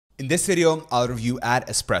In this video, I'll review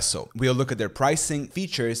AdEspresso. We'll look at their pricing,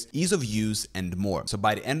 features, ease of use, and more. So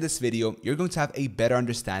by the end of this video, you're going to have a better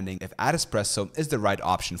understanding if AdEspresso is the right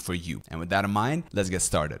option for you. And with that in mind, let's get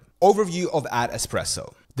started. Overview of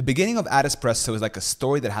AdEspresso. The beginning of AdEspresso is like a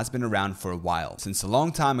story that has been around for a while, since a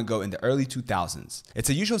long time ago in the early 2000s. It's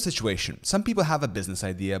a usual situation. Some people have a business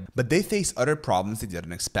idea, but they face other problems they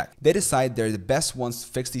didn't expect. They decide they're the best ones to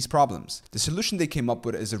fix these problems. The solution they came up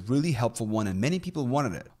with is a really helpful one and many people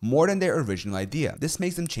wanted it, more than their original idea. This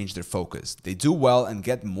makes them change their focus. They do well and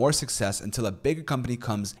get more success until a bigger company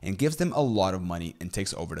comes and gives them a lot of money and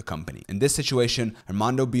takes over the company. In this situation,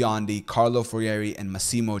 Armando Biondi, Carlo Ferrieri, and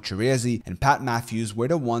Massimo Ceresi and Pat Matthews were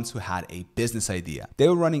the ones who had a business idea. They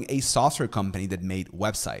were running a software company that made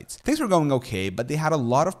websites. Things were going okay, but they had a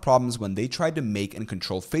lot of problems when they tried to make and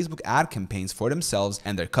control Facebook ad campaigns for themselves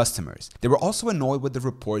and their customers. They were also annoyed with the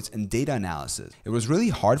reports and data analysis. It was really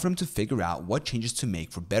hard for them to figure out what changes to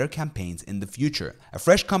make for better campaigns in the future. A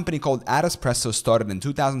fresh company called AdEspresso started in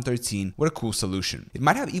 2013 with a cool solution. It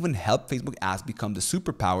might have even helped Facebook ads become the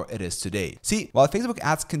superpower it is today. See, while Facebook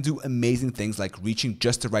ads can do amazing things like reaching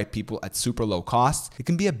just the right people at super low costs, it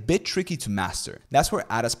can be a bit tricky to master. That's where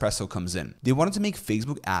AdEspresso comes in. They wanted to make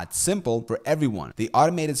Facebook ads simple for everyone. They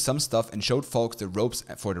automated some stuff and showed folks the ropes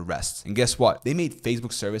for the rest. And guess what? They made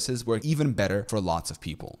Facebook services work even better for lots of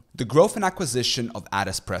people. The growth and acquisition of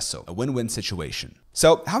AdEspresso, a win-win situation.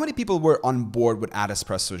 So how many people were on board with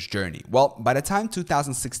AdEspresso's journey? Well, by the time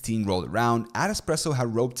 2016 rolled around, AdEspresso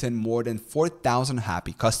had roped in more than 4,000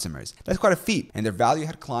 happy customers. That's quite a feat, and their value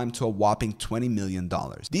had climbed to a whopping $20 million.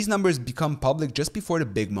 These numbers become public just before the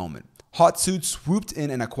big moment. Hotsuite swooped in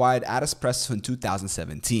and acquired AdEspresso in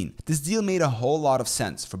 2017. This deal made a whole lot of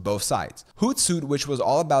sense for both sides. Hootsuite, which was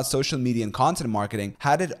all about social media and content marketing,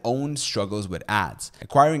 had its own struggles with ads.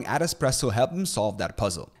 Acquiring AdEspresso helped them solve that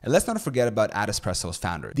puzzle. And let's not forget about AdEspresso's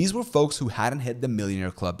founder. These were folks who hadn't hit the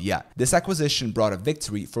millionaire club yet. This acquisition brought a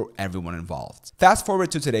victory for everyone involved. Fast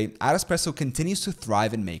forward to today, AdEspresso continues to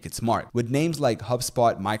thrive and make its mark. With names like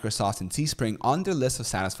HubSpot, Microsoft, and Teespring on their list of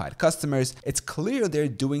satisfied customers, it's clear they're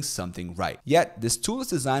doing something right. Yet, this tool is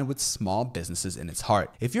designed with small businesses in its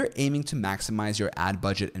heart. If you're aiming to maximize your ad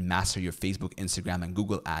budget and master your Facebook, Instagram, and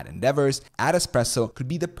Google ad endeavors, AdEspresso could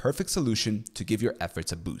be the perfect solution to give your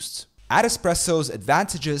efforts a boost. AdEspresso's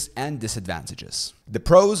advantages and disadvantages. The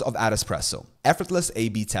pros of AdEspresso. Effortless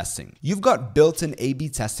A/B testing. You've got built-in A/B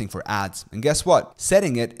testing for ads, and guess what?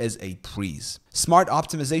 Setting it is a breeze. Smart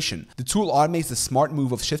optimization. The tool automates the smart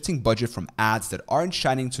move of shifting budget from ads that aren't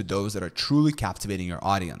shining to those that are truly captivating your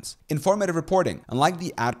audience. Informative reporting. Unlike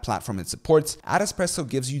the ad platform it supports, AdEspresso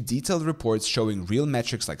gives you detailed reports showing real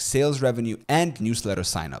metrics like sales revenue and newsletter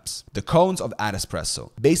signups. The cons of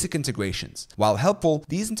AdEspresso. Basic integrations. While helpful,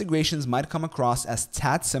 these integrations might come across as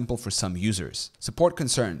tad simple for some users. Support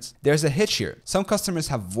concerns. There's a hitch here. Some customers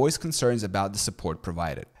have voiced concerns about the support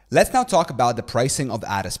provided. Let's now talk about the pricing of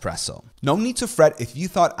AdEspresso. No need to fret if you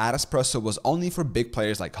thought AdEspresso was only for big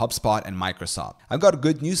players like HubSpot and Microsoft. I've got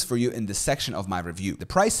good news for you in this section of my review. The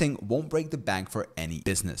pricing won't break the bank for any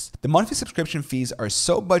business. The monthly subscription fees are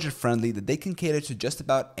so budget friendly that they can cater to just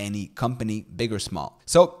about any company, big or small.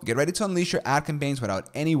 So get ready to unleash your ad campaigns without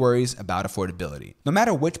any worries about affordability. No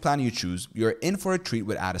matter which plan you choose, you're in for a treat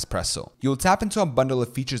with AdEspresso. You'll tap into a bundle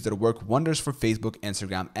of features that work wonders for Facebook,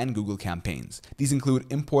 Instagram, and Google campaigns. These include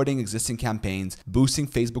importing existing campaigns, boosting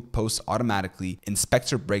Facebook posts automatically,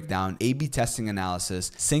 inspector breakdown, A/B testing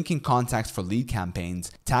analysis, syncing contacts for lead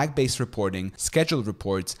campaigns, tag-based reporting, scheduled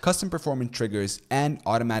reports, custom performance triggers, and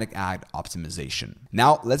automatic ad optimization.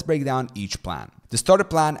 Now let's break down each plan. The starter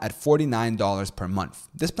plan at $49 per month.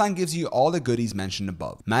 This plan gives you all the goodies mentioned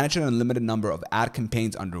above. Manage an unlimited number of ad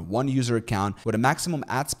campaigns under one user account with a maximum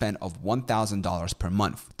ad spend of $1,000 per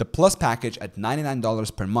month. The Plus package at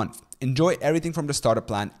 $99 per month. Enjoy everything from the starter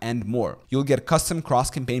plan and more. You'll get custom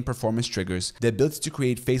cross-campaign performance triggers, the ability to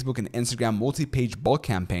create Facebook and Instagram multi-page bulk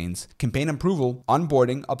campaigns, campaign approval,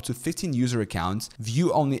 onboarding up to 15 user accounts,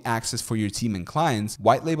 view-only access for your team and clients,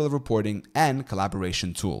 white label reporting, and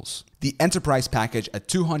collaboration tools. The Enterprise package at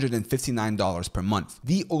 $259 per month.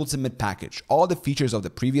 The ultimate package. All the features of the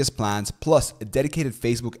previous plans plus a dedicated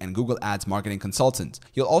Facebook and Google Ads marketing consultant.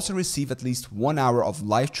 You'll also receive at least 1 hour of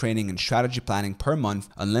live training and strategy planning per month,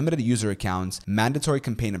 unlimited user accounts, mandatory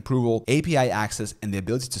campaign approval, API access, and the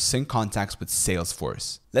ability to sync contacts with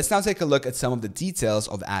Salesforce. Let's now take a look at some of the details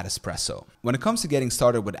of AdEspresso. When it comes to getting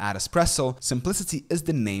started with AdEspresso, simplicity is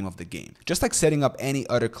the name of the game. Just like setting up any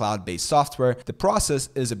other cloud-based software, the process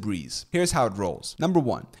is a breeze. Here's how it rolls. Number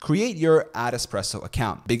 1, create your AdEspresso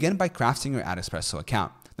account. Begin by crafting your AdEspresso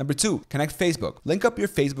account. Number 2, connect Facebook. Link up your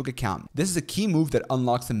Facebook account. This is a key move that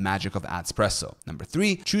unlocks the magic of AdEspresso. Number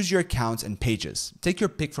 3, choose your accounts and pages. Take your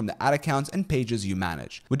pick from the ad accounts and pages you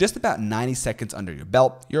manage. With just about 90 seconds under your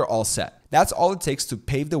belt, you're all set. That's all it takes to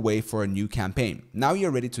pave the way for a new campaign. Now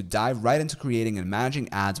you're ready to dive right into creating and managing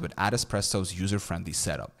ads with AdEspresso's user-friendly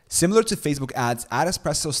setup. Similar to Facebook ads,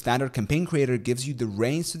 AdEspresso's standard campaign creator gives you the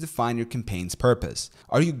reins to define your campaign's purpose.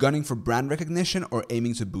 Are you gunning for brand recognition or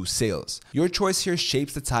aiming to boost sales? Your choice here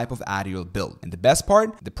shapes the type of ad you'll build. And the best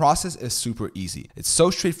part? The process is super easy. It's so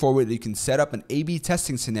straightforward that you can set up an A/B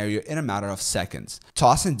testing scenario in a matter of seconds.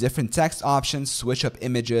 Toss in different text options, switch up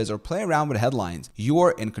images, or play around with headlines.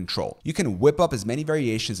 You're in control. You can whip up as many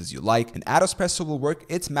variations as you like, and AdEspresso will work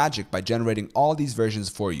its magic by generating all these versions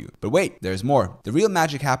for you. But wait, there's more. The real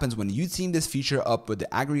magic happens when you team this feature up with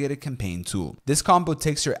the aggregated campaign tool. This combo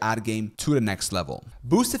takes your ad game to the next level.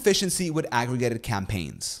 Boost efficiency with aggregated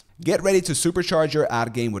campaigns. Get ready to supercharge your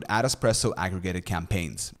ad game with AdEspresso aggregated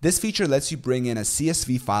campaigns. This feature lets you bring in a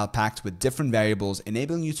CSV file packed with different variables,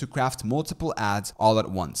 enabling you to craft multiple ads all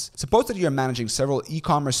at once. Suppose that you're managing several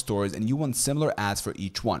e-commerce stores and you want similar ads for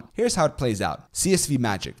each one. Here's how it plays out. CSV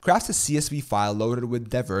magic. Craft a CSV file loaded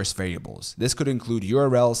with diverse variables. This could include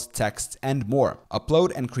URLs, text, and more.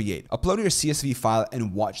 Upload and create. Upload your CSV file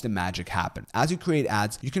and watch the magic happen. As you create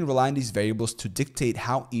ads, you can rely on these variables to dictate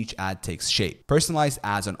how each ad takes shape. Personalized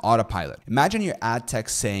ads on autopilot. Imagine your ad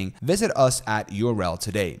text saying, visit us at URL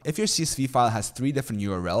today. If your CSV file has 3 different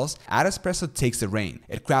URLs, AdEspresso takes the reign.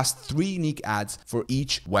 It crafts 3 unique ads for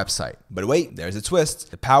each website. But wait, there's a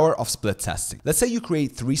twist. The power of split testing. Let's say you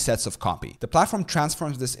create 3 sets of copy. The platform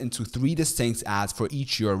transforms this into 3 distinct ads for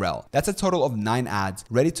each URL. That's a total of 9 ads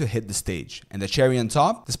ready to hit the stage. And the cherry on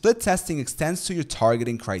top? The split testing extends to your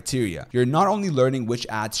targeting criteria. You're not only learning which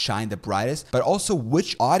ads shine the brightest, but also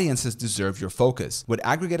which audiences deserve your focus. With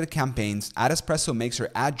aggregated campaigns, AdEspresso makes your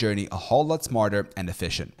ad journey a whole lot smarter and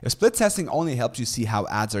efficient. If split testing only helps you see how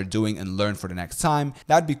ads are doing and learn for the next time,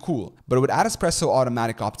 that'd be cool. But with AdEspresso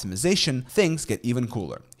automatic optimization, things get even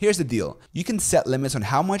cooler. Here's the deal. You can set limits on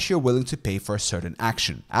how much you're willing to pay for a certain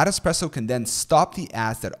action. AdEspresso can then stop the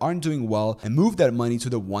ads that aren't doing well and move that money to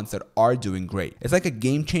the ones that are doing great. It's like a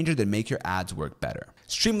game changer that makes your ads work better.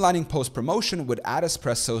 Streamlining post-promotion with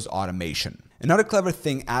AdEspresso's automation. Another clever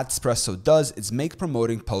thing AdEspresso does is make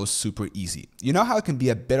promoting posts super easy. You know how it can be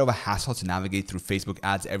a bit of a hassle to navigate through Facebook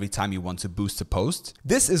ads every time you want to boost a post?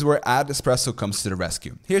 This is where AdEspresso comes to the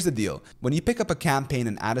rescue. Here's the deal. When you pick up a campaign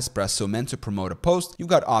in AdEspresso meant to promote a post, you've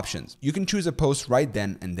got options. You can choose a post right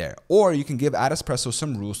then and there, or you can give AdEspresso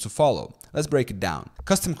some rules to follow. Let's break it down.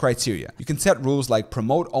 Custom criteria. You can set rules like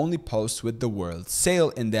promote only posts with the word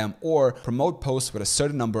sale in them, or promote posts with a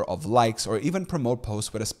certain number of likes, or even promote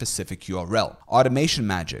posts with a specific URL. Automation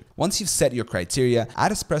magic. Once you've set your criteria,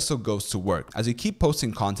 AdEspresso goes to work. As you keep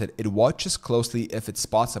posting content, it watches closely if it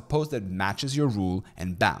spots a post that matches your rule,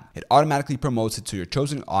 and bam, it automatically promotes it to your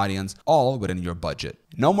chosen audience, all within your budget.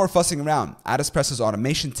 No more fussing around. AdEspresso's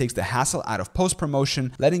automation takes the hassle out of post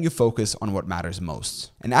promotion, letting you focus on what matters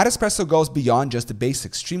most. And AdEspresso goes beyond just the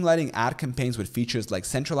basics, streamlining ad campaigns with features like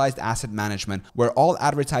centralized asset management, where all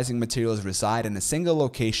advertising materials reside in a single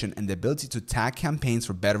location, and the ability to tag campaigns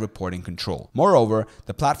for better reporting control. Moreover,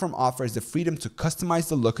 the platform offers the freedom to customize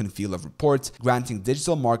the look and feel of reports, granting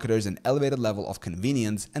digital marketers an elevated level of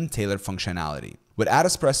convenience and tailored functionality. With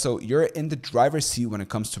AdEspresso, you're in the driver's seat when it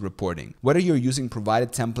comes to reporting. Whether you're using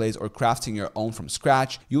provided templates or crafting your own from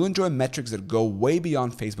scratch, you'll enjoy metrics that go way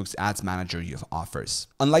beyond Facebook's ads manager offers.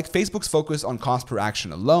 Unlike Facebook's focus on cost per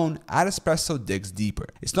action alone, AdEspresso digs deeper.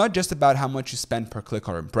 It's not just about how much you spend per click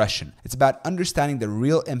or impression. It's about understanding the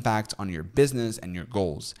real impact on your business and your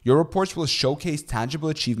goals. Your reports will showcase tangible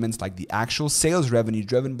achievements like the actual sales revenue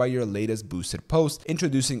driven by your latest boosted post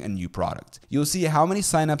introducing a new product. You'll see how many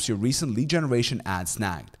signups your recent lead generation ad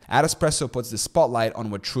snagged. AdEspresso puts the spotlight on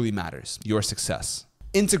what truly matters, your success.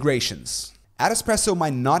 Integrations. AdEspresso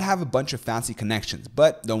might not have a bunch of fancy connections,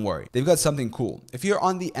 but don't worry, they've got something cool. If you're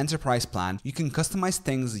on the enterprise plan, you can customize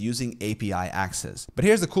things using API access. But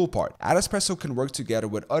here's the cool part. AdEspresso can work together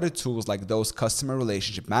with other tools like those customer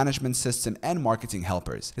relationship management system and marketing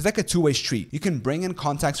helpers. It's like a two-way street. You can bring in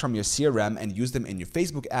contacts from your CRM and use them in your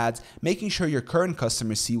Facebook ads, making sure your current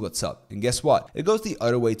customers see what's up. And guess what? It goes the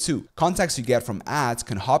other way too. Contacts you get from ads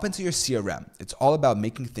can hop into your CRM. It's all about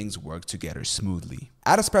making things work together smoothly.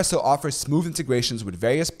 AdEspresso offers smooth integrations with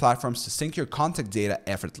various platforms to sync your contact data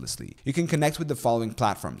effortlessly. You can connect with the following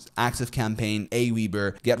platforms: ActiveCampaign,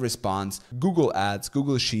 Aweber, GetResponse, Google Ads,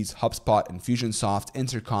 Google Sheets, HubSpot, Infusionsoft,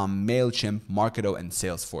 Intercom, MailChimp, Marketo, and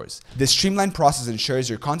Salesforce. This streamlined process ensures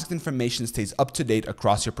your contact information stays up to date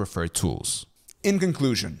across your preferred tools. In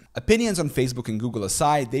conclusion, opinions on Facebook and Google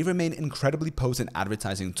aside, they remain incredibly potent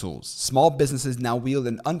advertising tools. Small businesses now wield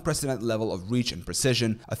an unprecedented level of reach and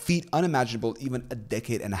precision, a feat unimaginable even a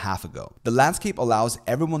decade and a half ago. The landscape allows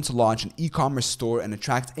everyone to launch an e-commerce store and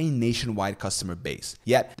attract a nationwide customer base.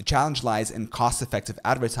 Yet, the challenge lies in cost-effective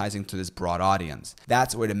advertising to this broad audience.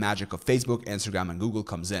 That's where the magic of Facebook, Instagram, and Google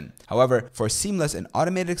comes in. However, for a seamless and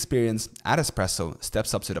automated experience, AdEspresso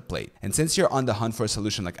steps up to the plate. And since you're on the hunt for a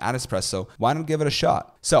solution like AdEspresso, why not give it a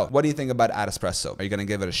shot? So, what do you think about AdEspresso? Are you going to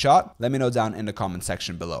give it a shot? Let me know down in the comment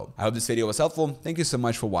section below. I hope this video was helpful. Thank you so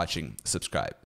much for watching. Subscribe.